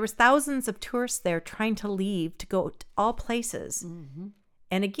hundreds. There was thousands of tourists there trying to leave to go to all places. Mm-hmm.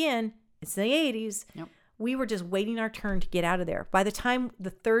 And again, it's the 80s. Yep. We were just waiting our turn to get out of there. By the time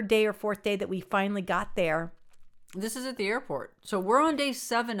the 3rd day or 4th day that we finally got there. This is at the airport. So we're on day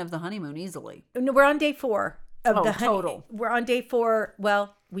 7 of the honeymoon easily. No, we're on day 4 of the total. We're on day 4.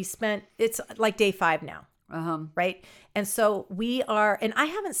 Well, it's like day 5 now. right? And so we are, and I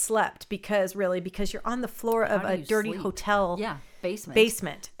haven't slept because you're on the floor of do a you dirty sleep? hotel Yeah.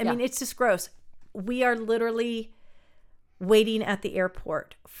 basement. I mean, it's just gross. We are literally waiting at the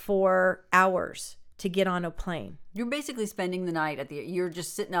airport for hours to get on a plane. You're basically spending the night you're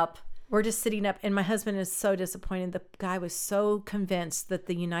just sitting up. We're just sitting up, and my husband is so disappointed. The guy was so convinced that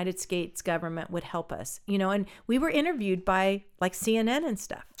the United States government would help us, and we were interviewed by like CNN and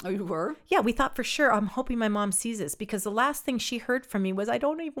stuff. Oh, you were? Yeah, we thought for sure, I'm hoping my mom sees this, because the last thing she heard from me was, I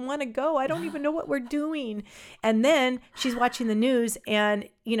don't even want to go. I don't even know what we're doing. And then she's watching the news, and,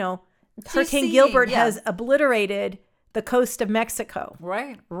 Hurricane Gilbert has obliterated the coast of Mexico.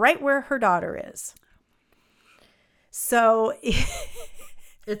 Right. Right where her daughter is. So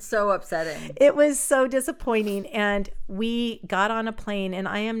It's so upsetting. it was so disappointing. And we got on a plane, and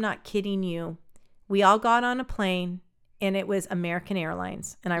I am not kidding you. We all got on a plane, and it was American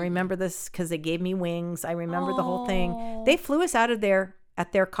Airlines. And I remember this because they gave me wings. I remember the whole thing. They flew us out of there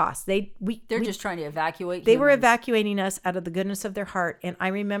at their cost. They're just trying to evacuate. They were evacuating us out of the goodness of their heart. And I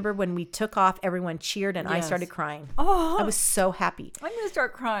remember when we took off, everyone cheered, and I started crying. Oh, I was so happy. I'm going to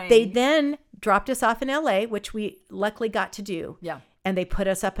start crying. They then dropped us off in LA, which we luckily got to do. Yeah. And they put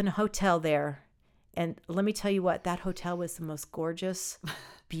us up in a hotel there. And let me tell you what, that hotel was the most gorgeous,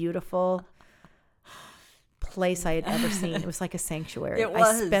 beautiful place I had ever seen. It was like a sanctuary. It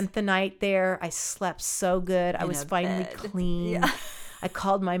was. I spent the night there. I slept so good. I was finally clean. Yeah. I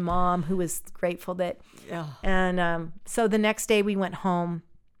called my mom, who was grateful that. Yeah. And so the next day we went home,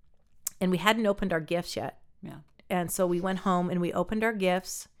 and we hadn't opened our gifts yet. Yeah. And so we went home and we opened our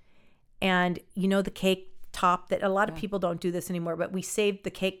gifts, and the cake top that a lot of people don't do this anymore, but we saved the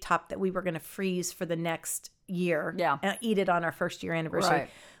cake top that we were going to freeze for the next year. Yeah. And eat it on our first year anniversary.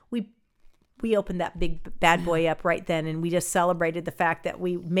 Right. We opened that big bad boy up right then, and we just celebrated the fact that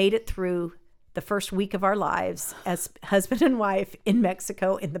we made it through the first week of our lives as husband and wife in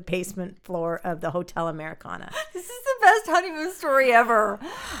Mexico in the basement floor of the Hotel Americana. This is the best honeymoon story ever.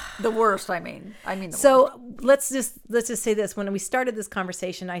 The worst, I mean the worst. So let's just say this. When we started this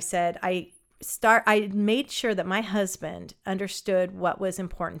conversation, I said I made sure that my husband understood what was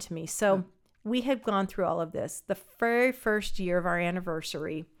important to me. So we had gone through all of this. The very first year of our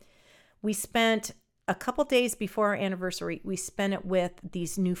anniversary, we spent a couple days before our anniversary, we spent it with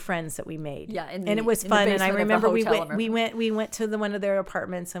these new friends that we made. Yeah, and it was fun. And I remember we went to one of their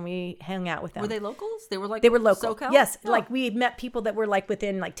apartments, and we hung out with them. Were they locals? They were local. SoCal? Yes, Oh. like we met people that were like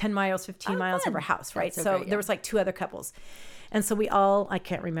within like 10 miles, 15 miles of fun. our house, right? That's So okay, there was like two other couples. And so I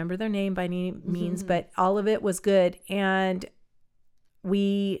can't remember their name by any means, but all of it was good. And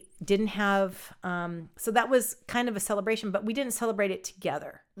we didn't have, so that was kind of a celebration, but we didn't celebrate it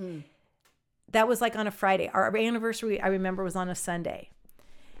together. That was like on a Friday. Our anniversary, I remember, was on a Sunday.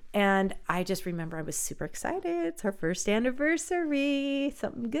 And I just remember I was super excited. It's our first anniversary.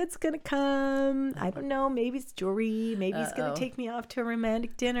 Something good's going to come. I don't know. Maybe it's jewelry. Maybe he's going to take me off to a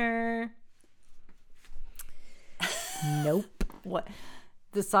romantic dinner. Nope. What?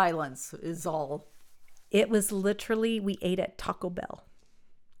 The silence is all. It was literally, we ate at Taco Bell.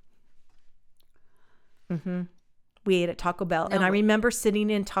 We ate at Taco Bell. And I remember sitting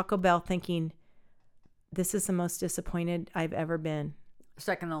in Taco Bell thinking, this is the most disappointed I've ever been.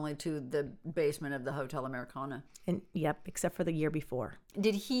 Second only to the basement of the Hotel Americana. And yep, except for the year before.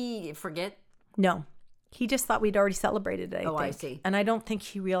 Did he forget? No. He just thought we'd already celebrated it, I think. I see. And I don't think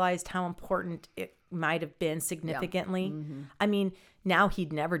he realized how important it might have been significantly. I mean, now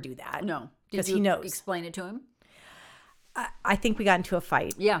he'd never do that. No. Because he knows. Explain it to him? I think we got into a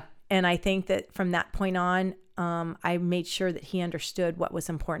fight. Yeah. And I think that from that point on, I made sure that he understood what was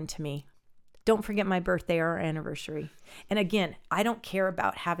important to me. Don't forget my birthday or our anniversary. And again, I don't care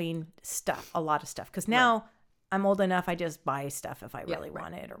about having stuff, a lot of stuff. Because now I'm old enough, I just buy stuff if I really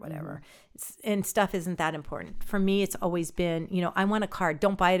want it or whatever. And stuff isn't that important. For me, it's always been, I want a card.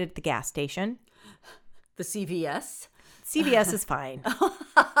 Don't buy it at the gas station. The CVS? CVS is fine.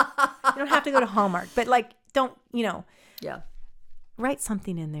 You don't have to go to Hallmark. But don't, Yeah. write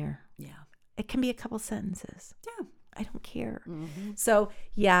something in there. Yeah. It can be a couple sentences. Yeah. I don't care. So,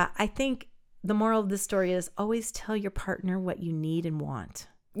 yeah, I think the moral of this story is always tell your partner what you need and want.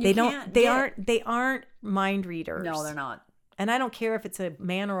 They aren't mind readers. No, they're not. And I don't care if it's a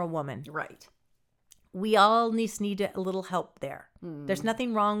man or a woman. Right. We all need a little help there. There's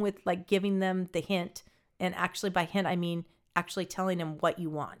nothing wrong with giving them the hint. And actually by hint, I mean actually telling them what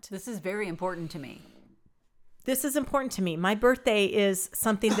you want. This is very important to me. This is important to me. My birthday is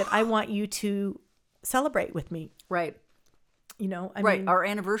something that I want you to celebrate with me. Right. I Right. mean, Our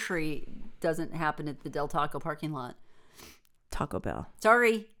anniversary doesn't happen at the Del Taco parking lot. Taco Bell.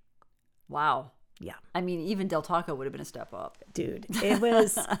 Sorry. Wow. Yeah. I mean, even Del Taco would have been a step up. Dude, it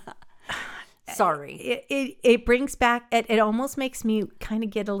was... Sorry. It brings back, it almost makes me kind of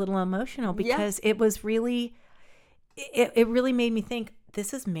get a little emotional because it was really, it really made me think,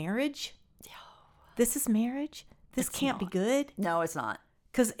 this is marriage? This is marriage? This can't be good? No, it's not.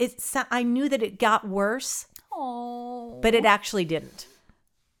 Because I knew that it got worse, Oh. but it actually didn't.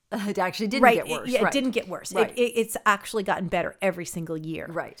 It actually didn't get worse. It didn't get worse. Right. It's actually gotten better every single year.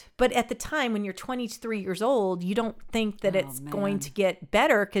 Right. But at the time, when you're 23 years old, you don't think that it's going to get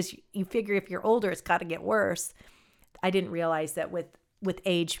better because you figure if you're older, it's got to get worse. I didn't realize that with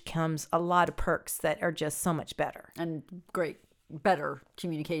age comes a lot of perks that are just so much better. And better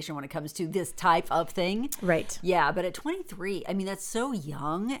communication when it comes to this type of thing. Right. Yeah, but at 23, I mean, that's so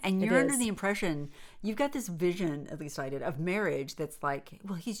young. And you're under is. the impression, you've got this vision, at least I did, of marriage that's like,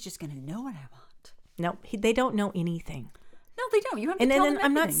 well, he's just going to know what I want. No, they don't know anything. No, they don't. You have to And tell then them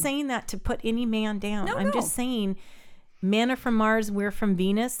I'm not everything. saying that to put any man down. No, I'm just saying men are from Mars, we're from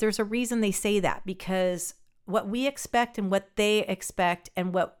Venus. There's a reason they say that, because what we expect and what they expect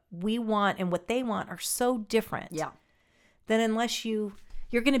and what we want and what they want are so different. Yeah. Then unless you're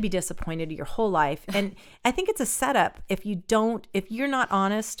going to be disappointed your whole life. And I think it's a setup. If you're not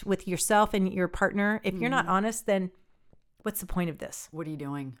honest with yourself and your partner, if you're not honest, then what's the point of this? What are you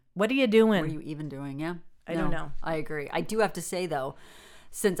doing? What are you doing? What are you even doing? Yeah. I don't know. I agree. I do have to say, though,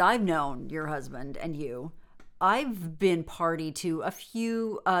 since I've known your husband and you, I've been party to a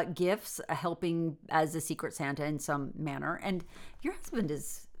few gifts, helping as a Secret Santa in some manner. And your husband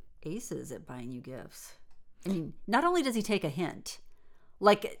is aces at buying you gifts. I mean, not only does he take a hint,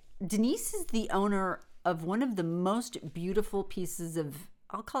 like Denise is the owner of one of the most beautiful pieces of,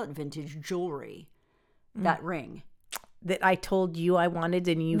 I'll call it vintage jewelry, that ring. That I told you I wanted,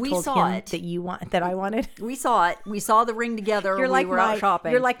 and you told saw him it. that I wanted. We saw it. We saw the ring together. We were out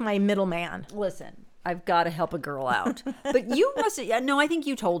shopping. You're like my middleman. Listen, I've got to help a girl out. But you must have, no, I think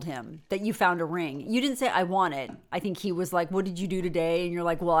you told him that you found a ring. You didn't say, I want it. I think he was like, what did you do today? And you're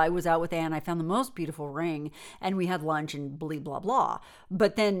like, well, I was out with Ann. I found the most beautiful ring. And we had lunch and blah, blah, blah.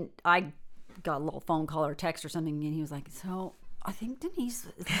 But then I got a little phone call or text or something. And he was like, so I think Denise,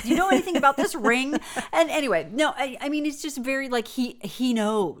 do you know anything about this ring? And anyway, no, I mean, it's just very like he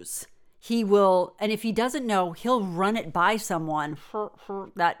knows. He will, and if he doesn't know, he'll run it by someone,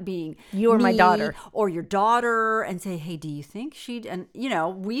 that being you or my daughter. Or your daughter, and say, hey, do you think she'd, and you know,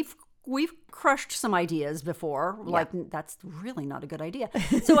 we've crushed some ideas before, like that's really not a good idea.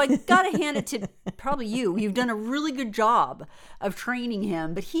 So I gotta hand it to probably you. You've done a really good job of training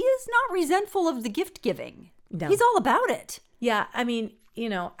him, but he is not resentful of the gift giving. No. He's all about it. Yeah, I mean,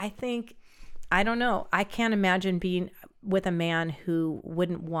 I don't know. I can't imagine being with a man who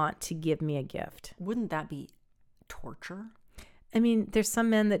wouldn't want to give me a gift. Wouldn't that be torture? I mean, there's some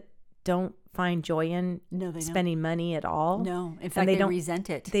men that don't find joy in No, they spending money at all. No, in fact, they resent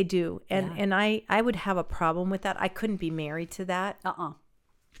it. They do. And I would have a problem with that. I couldn't be married to that.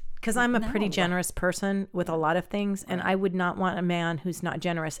 Because I'm a pretty generous person with a lot of things, and I would not want a man who's not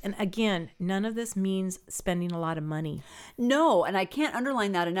generous. And again, none of this means spending a lot of money. No, and I can't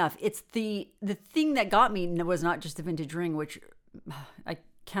underline that enough. It's the thing that got me was not just the vintage ring, which I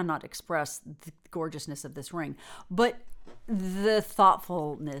cannot express the gorgeousness of this ring, but the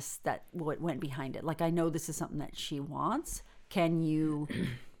thoughtfulness that went behind it. Like, I know this is something that she wants. Can you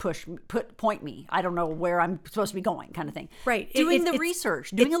point me? I don't know where I'm supposed to be going, kind of thing. Right. Doing the research,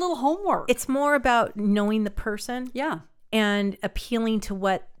 doing a little homework. It's more about knowing the person. Yeah. And appealing to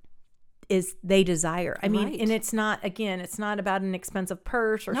what is they desire. I mean, Right. and it's not about an expensive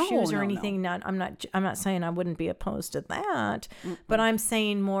purse or shoes or anything. No. I'm not saying I wouldn't be opposed to that, but I'm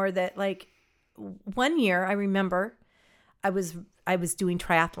saying more that, like, one year I remember I was doing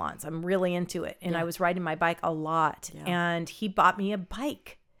triathlons. I'm really into it. And I was riding my bike a lot. Yeah. And he bought me a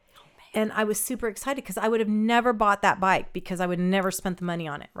bike. And I was super excited because I would have never bought that bike because I would never spent the money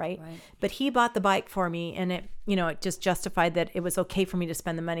on it, right? But he bought the bike for me, and it just justified that it was okay for me to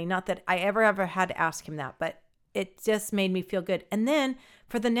spend the money. Not that I ever had to ask him that, but it just made me feel good. And then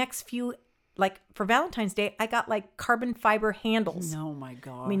for the next few, like for Valentine's Day, I got like carbon fiber handles. Oh my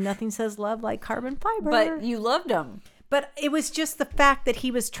gosh. I mean, nothing says love like carbon fiber. But you loved them. But it was just the fact that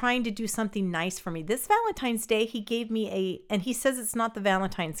he was trying to do something nice for me. This Valentine's Day, he gave me and he says it's not the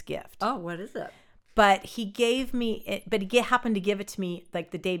Valentine's gift. Oh, what is it? But he gave me it, but he happened to give it to me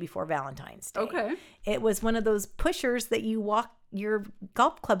like the day before Valentine's Day. Okay. It was one of those pushers that you walk your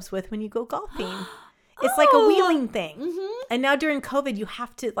golf clubs with when you go golfing. It's like a wheeling thing. Mm-hmm. And now during COVID, you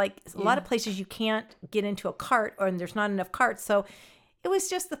have to, like, a lot of places you can't get into a cart, or there's not enough carts. So it was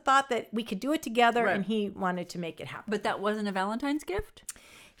just the thought that we could do it together, and he wanted to make it happen. But that wasn't a Valentine's gift?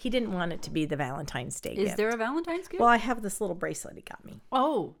 he didn't want it to be the Valentine's Day Is gift. there a Valentine's gift? Well, I have this little bracelet he got me.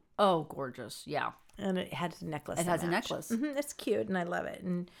 Oh, gorgeous. Yeah. And it had a necklace. It to has a match. necklace. It's cute, and I love it.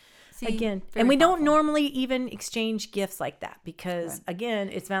 And See, again, very and we don't thoughtful. normally even exchange gifts like that because, again,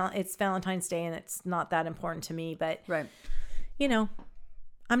 it's Valentine's Day, and it's not that important to me. But Right. you know,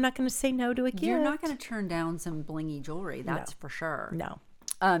 I'm not going to say no to a gift. You're not going to turn down some blingy jewelry. That's for sure. No,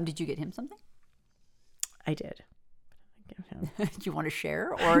 Did you get him something? I did. Do you want to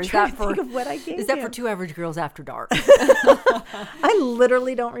share, or I'm is trying that to for think of what I gave is that for him. two average girls after dark? I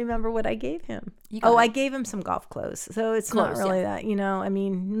literally don't remember what I gave him. got I it. gave him some golf clothes, so it's not Clothes, really that. I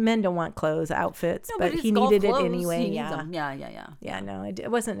mean, men don't want clothes, outfits, No, but it's he golf needed it clothes. anyway. He needs Yeah. them. Yeah. Yeah, no,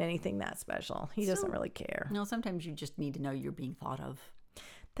 it wasn't anything that special. He doesn't really care. No, sometimes you just need to know you're being thought of.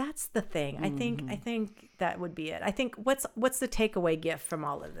 That's the thing. I Mm-hmm. think that would be it. I think what's the takeaway gift from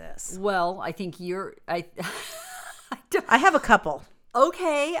all of this? Well, I think I I have a couple.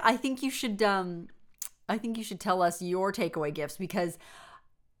 okay. I think you should tell us your takeaway gifts, because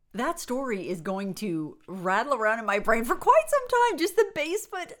that story is going to rattle around in my brain for quite some time. Just the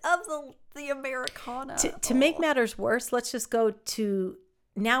basement of the Americana. To make matters worse, let's just go to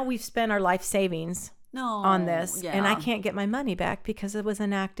now we've spent our life savings on this, and I can't get my money back because it was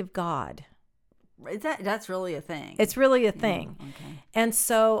an act of God. That's really a thing. It's really a thing. Okay. And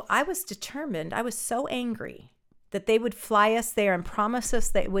so I was determined. I was so angry that they would fly us there and promise us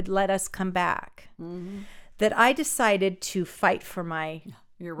they would let us come back, that I decided to fight for my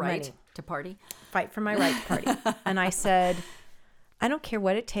You're right money. to party. Fight for my right to party. And I said, I don't care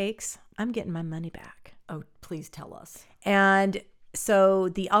what it takes. I'm getting my money back. Oh, please tell us. And so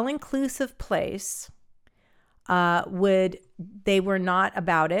the all-inclusive place they were not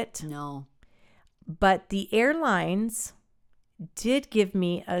about it, No. but the airlines did give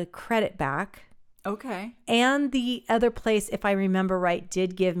me a credit back. Okay. And the other place, if I remember right,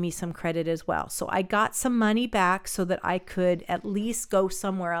 did give me some credit as well. So I got some money back so that I could at least go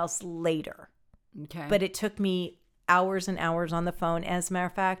somewhere else later. Okay. But it took me hours and hours on the phone. As a matter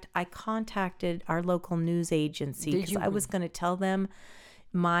of fact, I contacted our local news agency Did because you? I was going to tell them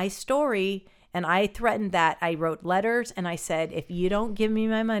my story. And I threatened that. I wrote letters and I said, if you don't give me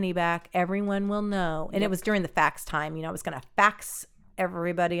my money back, everyone will know. And it was during the fax time. I was going to fax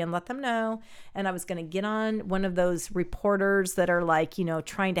everybody and let them know. And I was going to get on one of those reporters that are like,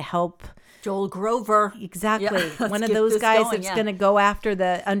 trying to help. Joel Grover. Exactly. Yeah, let's one of get those this guys going, that's yeah. going to go after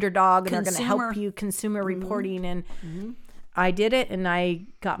the underdog and they're going to Consumer. help you consumer reporting. And I did it and I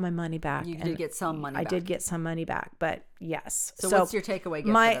got my money back. You and did get some money I back. did get some money back, but yes. So what's your takeaway gift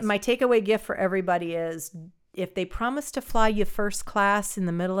My for this? my takeaway gift for everybody is if they promise to fly you first class in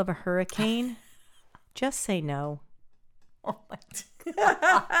the middle of a hurricane, just say no. Oh my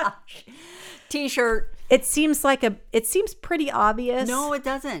gosh. T-shirt. It seems pretty obvious. No, it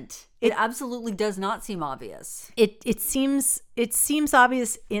doesn't. It absolutely does not seem obvious. It seems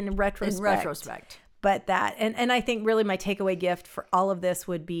obvious in retrospect. In retrospect. But and I think really my takeaway gift for all of this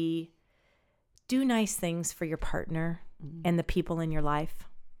would be do nice things for your partner and the people in your life.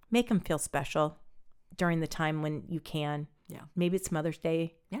 Make them feel special during the time when you can. Yeah. Maybe it's Mother's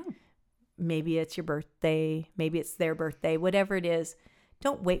Day. Yeah. Maybe it's your birthday. Maybe it's their birthday. Whatever it is,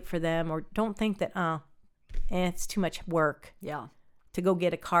 don't wait for them or don't think that, it's too much work Yeah. to go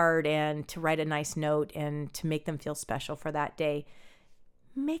get a card and to write a nice note and to make them feel special for that day.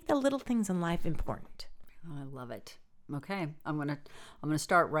 Make the little things in life important. Oh, I love it. Okay. I'm gonna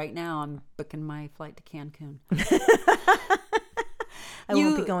start right now. I'm booking my flight to Cancun. I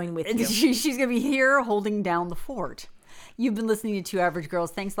won't be going with you. She's gonna be here holding down the fort. You've been listening to Two Average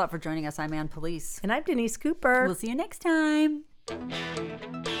Girls. Thanks a lot for joining us. I'm Ann Police. And I'm Denise Cooper. We'll see you next time.